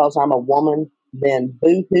me because I'm a woman, then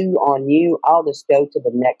boo-hoo on you. I'll just go to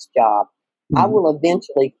the next job. I will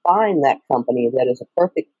eventually find that company that is a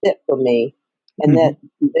perfect fit for me, and that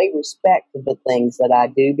they respect the things that I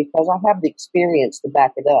do because I have the experience to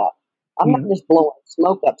back it up. I'm not Yeah. just blowing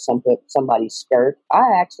smoke up somebody's skirt.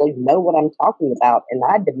 I actually know what I'm talking about, and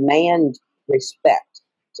I demand respect.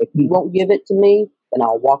 If you won't give it to me, then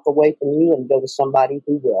I'll walk away from you and go to somebody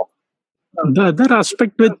who will. The other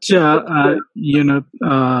aspect which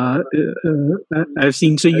I've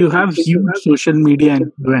seen, so you have huge social media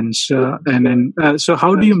influence, so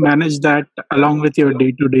how do you manage that along with your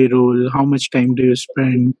day-to-day role? How much time do you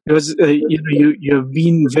spend? Because you've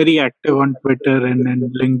been very active on Twitter and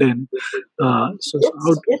LinkedIn. So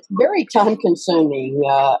how? It's very time consuming,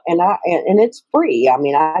 and it's free. I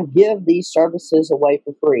mean, I give these services away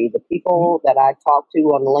for free. The people that I talk to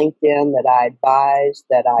on LinkedIn, that I advise,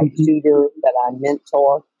 that I Mhm, tutor, that I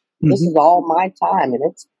mentor, this mhm. is all my time, and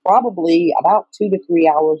it's probably about 2 to 3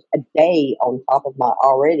 hours a day on top of my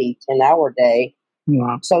already 10-hour day.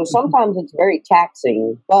 Wow. So sometimes it's very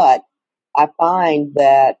taxing, but I find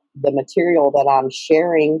that the material that I'm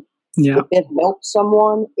sharing, Yeah. if it helps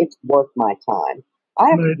someone, it's worth my time. I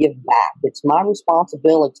have to Right. give back. It's my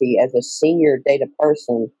responsibility as a senior data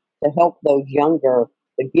person to help those younger,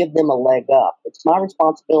 to give them a leg up. It's my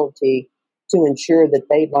responsibility to ensure that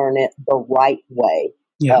they learn it the right way.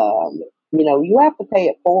 Yeah. You have to pay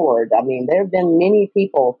it forward. I mean, there have been many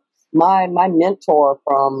people. My mentor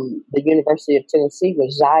from the University of Tennessee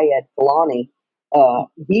was Zayed Kalani.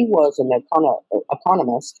 He was an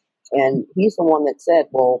economist, and he's the one that said,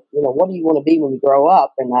 "Well, what do you want to be when you grow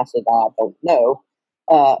up?" And I said, "I don't know."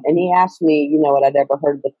 And he asked me, what I'd ever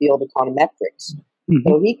heard of the field econometrics. Mhm,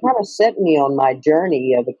 So he kind of set me on my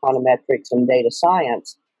journey of econometrics and data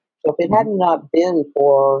science. So if it had mhm, not been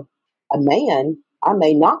for a man, I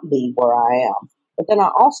may not be where I am. But then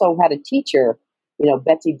I also had a teacher,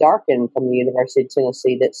 Betsy Darkin from the University of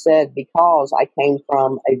Tennessee, that said because I came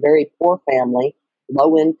from a very poor family,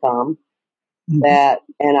 low income, mhm.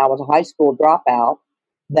 and I was a high school dropout,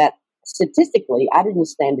 that statistically I didn't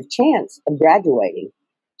stand a chance of graduating.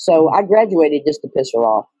 So I graduated just to piss her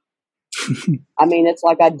off. I mean, it's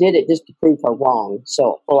like I did it just to prove her wrong.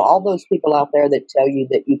 So for all those people out there that tell you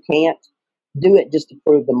that you can't, do it just to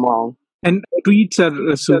prove them wrong. And tweets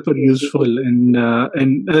are super useful, and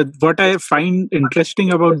what I find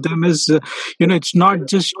interesting about them is, it's not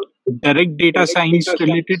just direct data science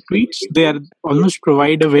related tweets. They are almost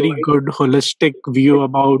provide a very good holistic view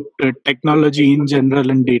about technology in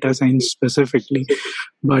general and data science specifically.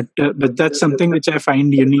 But that's something which I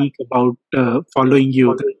find unique about following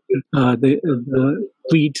you. The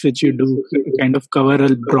tweets which you do kind of cover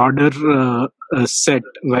a broader set,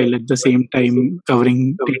 while at the same time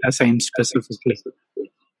covering data science specifically.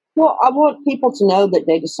 Well, I want people to know that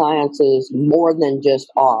data science is more than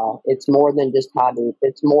just R. It's more than just Hadoop.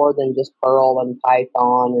 It's more than just Perl and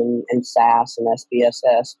Python and SAS and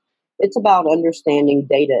SPSS. It's about understanding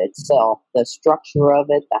data itself, the structure of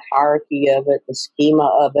it, the hierarchy of it, the schema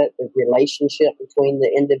of it, the relationship between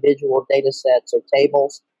the individual data sets or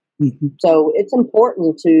tables. Mhm, So it's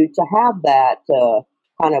important to have that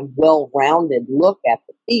kind of well-rounded look at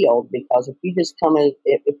the field, because if you just come in,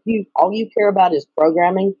 if you all you care about is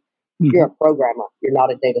programming, you're mhm, a programmer. You're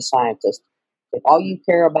not a data scientist. If all you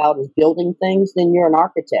care about is building things, then you're an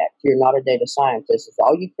architect. You're not a data scientist. If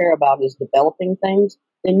all you care about is developing things,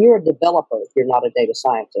 then you're a developer. You're not a data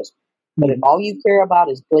scientist. But if mhm, all you care about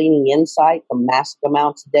is gleaning insight from massive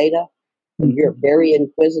amounts of data, and mhm, you're very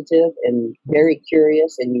inquisitive and very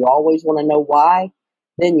curious and you always want to know why,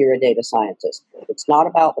 then you're a data scientist. It's not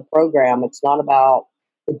about the program, it's not about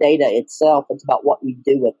the data itself, it's about what you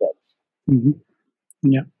do with it. mhm.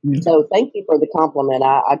 Yeah, yeah. So thank you for the compliment.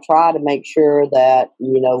 I try to make sure that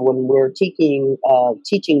when we're teaching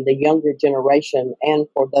the younger generation, and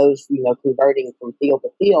for those converting from field to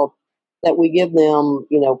field, that we give them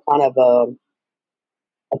kind of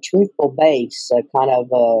a truthful base, a kind of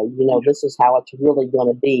this is how it's really going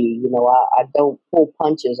to be. I don't pull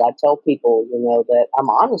punches. I tell people that I'm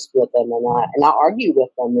honest with them, and I argue with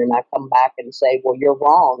them, and I come back and say, well, you're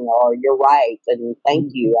wrong or you're right, and thank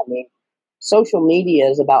Mhm, you. I mean, social media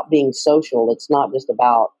is about being social. It's not just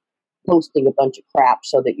about posting a bunch of crap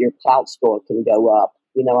so that your clout score can go up.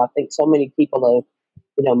 I think so many people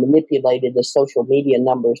have manipulated the social media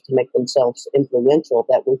numbers to make themselves influential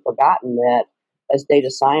that we've forgotten that as data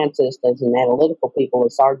scientists, as an analytical people,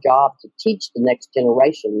 it's our job to teach the next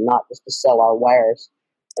generation, not just to sell our wares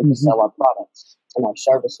and to mhm. sell our products and our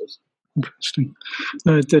services. Interesting.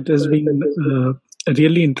 It has been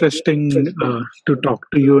really interesting to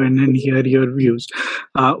talk to you and hear your views.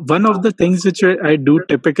 One of the things which I do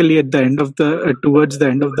typically at the end of the towards the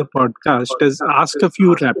end of the podcast is ask a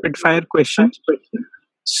few rapid fire questions.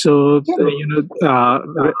 So, Sure.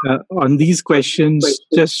 on these questions,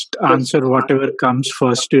 just answer whatever comes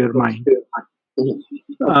first to your mind. Mhm.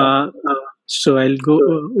 Okay. Uh, so, I'll go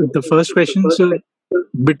with the first question. So,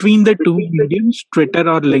 between the two mediums, Twitter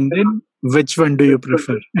or LinkedIn, which one do you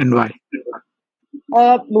prefer and why?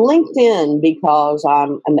 LinkedIn, because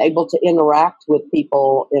I'm able to interact with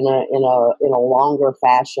people in a longer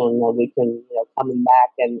fashion. We can coming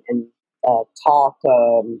back and talk.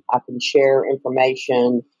 I can share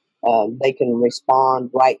information. They can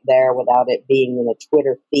respond right there without it being in a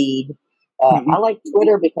Twitter feed. I Mhm. like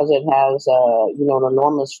Twitter because it has an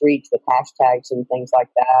enormous reach with hashtags and things like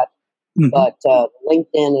that. Mhm. But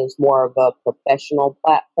LinkedIn is more of a professional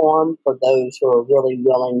platform for those who are really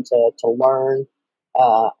willing to learn,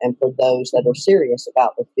 and for those that are serious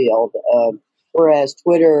about the field. Whereas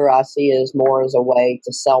Twitter, I see as more as a way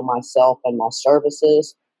to sell myself and my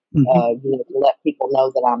services, Mhm. to let people know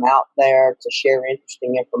that I'm out there, to share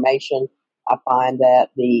interesting information. I find that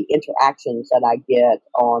the interactions that I get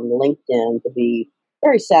on LinkedIn to be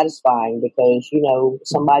very satisfying because,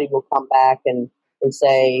 somebody will come back and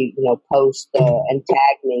say, post and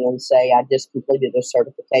tag me and say, I just completed a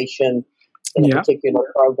certification in a Yeah.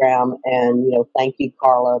 particular program. And, thank you,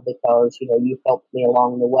 Carla, because, you helped me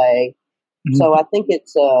along the way. So Mhm. I think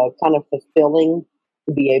it's kind of fulfilling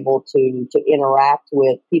to be able to interact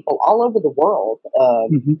with people all over the world.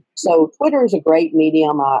 Mhm. So Twitter is a great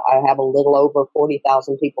medium. I have a little over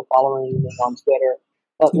 40,000 people following me on Twitter,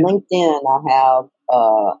 but Yeah. LinkedIn, I have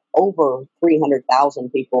over 300,000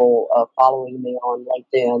 people following me on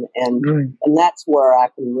LinkedIn, and Right. and that's where I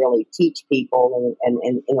can really teach people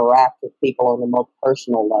and interact with people on the most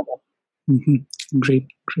personal level. Mhm. Great,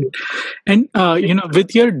 great. And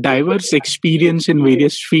with your diverse experience in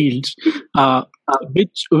various fields, uh,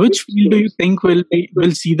 which field do you think will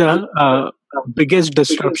see the biggest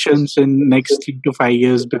disruptions in next 3 to 5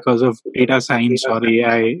 years because of data science or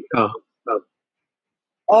AI?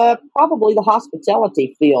 Probably the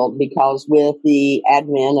hospitality field, because with the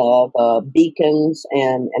advent of beacons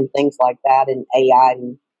and things like that and AI,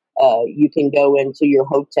 you can go into your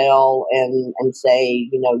hotel and say,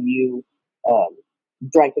 you um,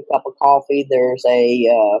 drank a cup of coffee. There's a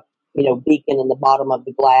beacon in the bottom of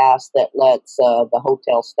the glass that lets the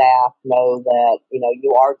hotel staff know that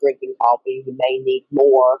you are drinking coffee. You may need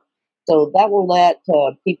more. So that will let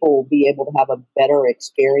people be able to have a better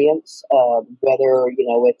experience, whether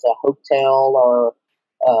it's a hotel or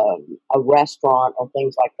a restaurant or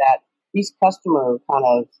things like that. These customer kind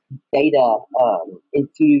of data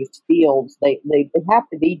infused fields, they have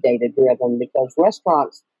to be data driven, because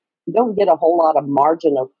restaurants, you don't get a whole lot of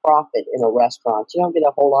margin of profit in a restaurant. You don't get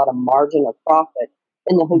a whole lot of margin of profit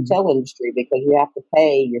in the Mhm. hotel industry, because you have to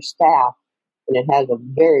pay your staff, and it has a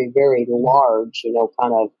very, very large,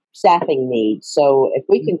 kind of staffing needs. So if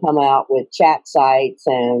we can come out with chat sites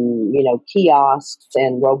and, kiosks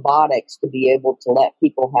and robotics to be able to let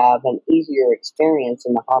people have an easier experience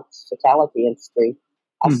in the hospitality industry,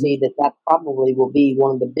 I Mhm. see that probably will be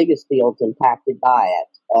one of the biggest fields impacted by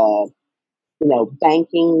it.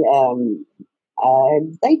 Banking,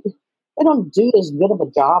 they don't do as good of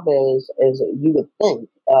a job as you would think.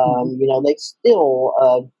 Mhm. They still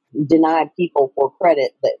deny people for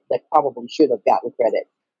credit that probably should have gotten credit.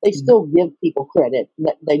 They Mhm. still give people credit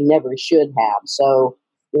that they never should have. So,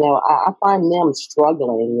 I find them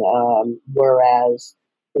struggling, whereas,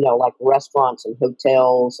 like restaurants and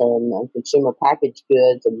hotels and consumer packaged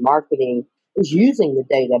goods and marketing is using the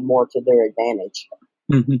data more to their advantage.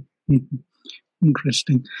 Mhm. Mhm.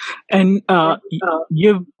 Interesting. And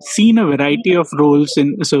you've seen a variety of roles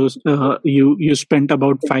in. So you spent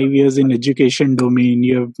about 5 years in education domain.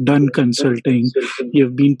 You've done consulting.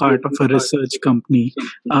 You've been part of a research company.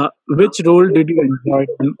 Which role did you enjoy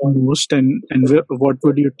the most, and what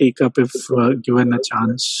would you take up if given a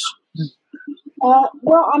chance?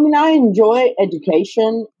 Well, I mean, I enjoy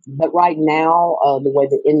education, but right now, the way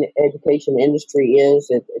the education industry is,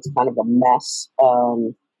 it's kind of a mess.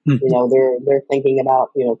 Mhm. They're thinking about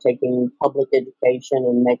taking public education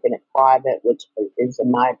and making it private, which is, in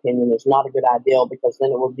my opinion, is not a good idea, because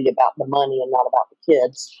then it will be about the money and not about the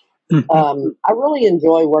kids. Mhm. I really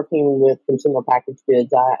enjoy working with consumer packaged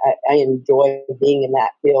goods. I enjoy being in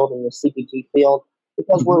that field, in the CPG field,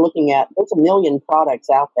 because Mhm. we're looking at, there's a million products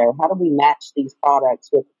out there. How do we match these products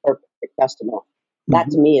with the perfect customer? That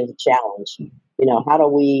Mhm. to me is a challenge. How do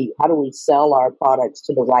we sell our products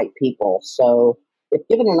to the right people? So if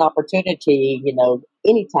given an opportunity,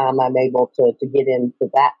 anytime I'm able to get into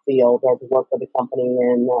that field or to work with a company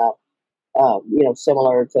and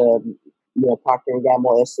similar to Procter and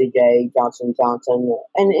Gamble, SCJ, Johnson Johnson,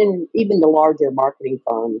 and even the larger marketing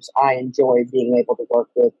firms. I enjoy being able to work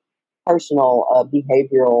with personal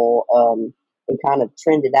behavioral and kind of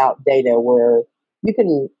trended out data where you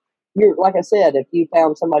can. You're like I said, if you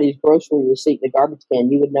found somebody's grocery receipt in a garbage can,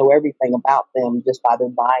 you would know everything about them just by their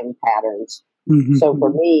buying patterns. Mm-hmm. So for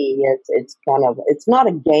me, it's kind of it's not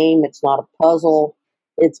a game, it's not a puzzle.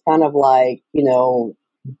 It's kind of like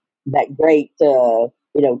that great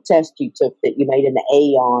test you took that you made an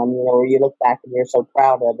A on, where you look back and you're so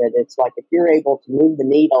proud of it. It's like if you're able to move the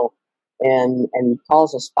needle and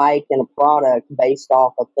cause a spike in a product based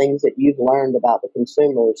off of things that you've learned about the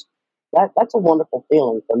consumers, that's a wonderful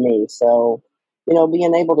feeling for me. So,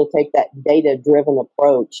 being able to take that data driven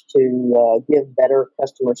approach to give better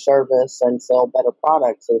customer service and sell better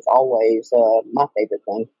products is always my favorite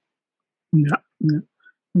thing. Yeah, yeah.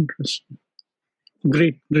 Interesting.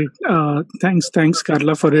 Great, great. Thanks,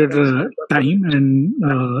 Carla, for your time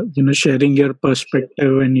and sharing your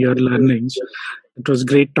perspective and your learnings. It was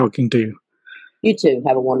great talking to you. You too.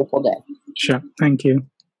 Have a wonderful day. Sure. Thank you.